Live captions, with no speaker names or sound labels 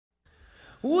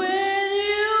When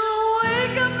you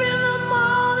wake up in the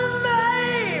morning,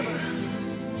 babe,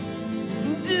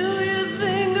 do you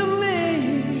think of me?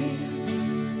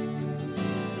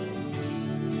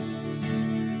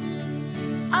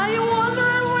 Are you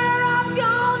wondering where I've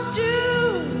gone to,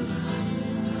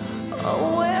 or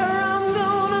where I'm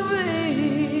gonna be?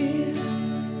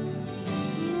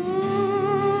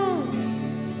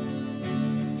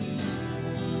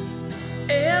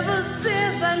 Ever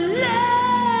since I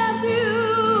left you,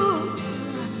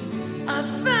 I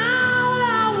found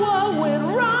out what went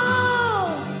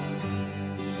wrong,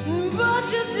 but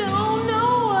you don't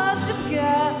know what you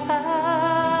got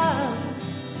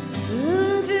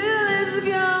until it's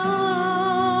gone.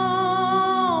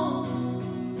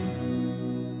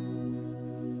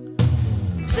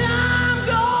 Time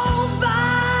goes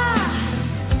by,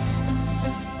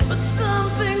 but some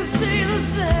things stay the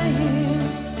same.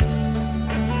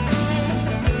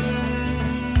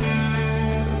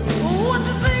 What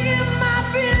you think it might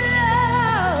be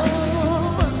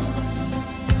love,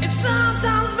 it's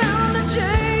sometimes bound to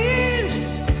change,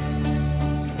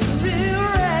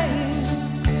 rearrange.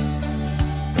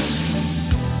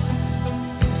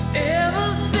 Ever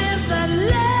since I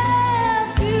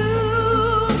left you,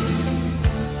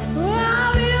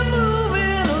 I've been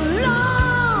moving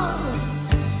along.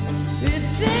 It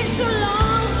takes so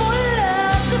long for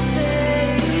love to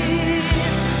fade.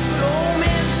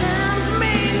 Romance times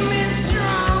made me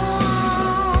strong.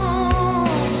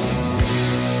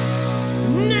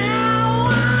 Now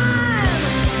I'm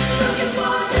looking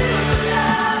for new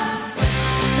love,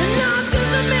 and not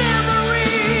just a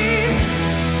memory.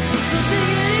 So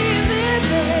take it easy,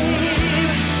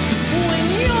 babe, when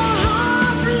your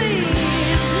heart bleeds.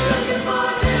 Looking for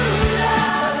new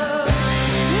love,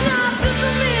 not just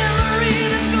a memory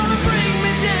that's gonna bring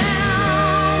me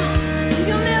down.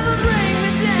 You'll never bring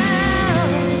me down.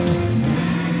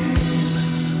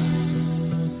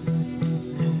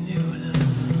 New love.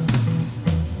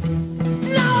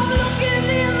 Now I'm looking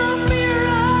in the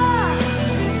mirror,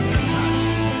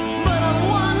 but I'm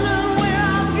wondering where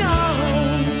I've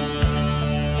gone.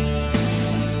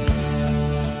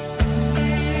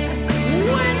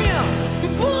 When you're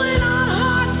pulling on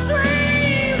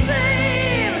heartstrings,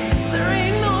 babe, there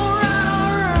ain't no right or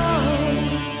wrong.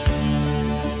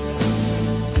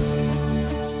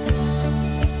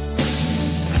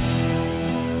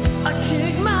 I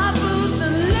kick my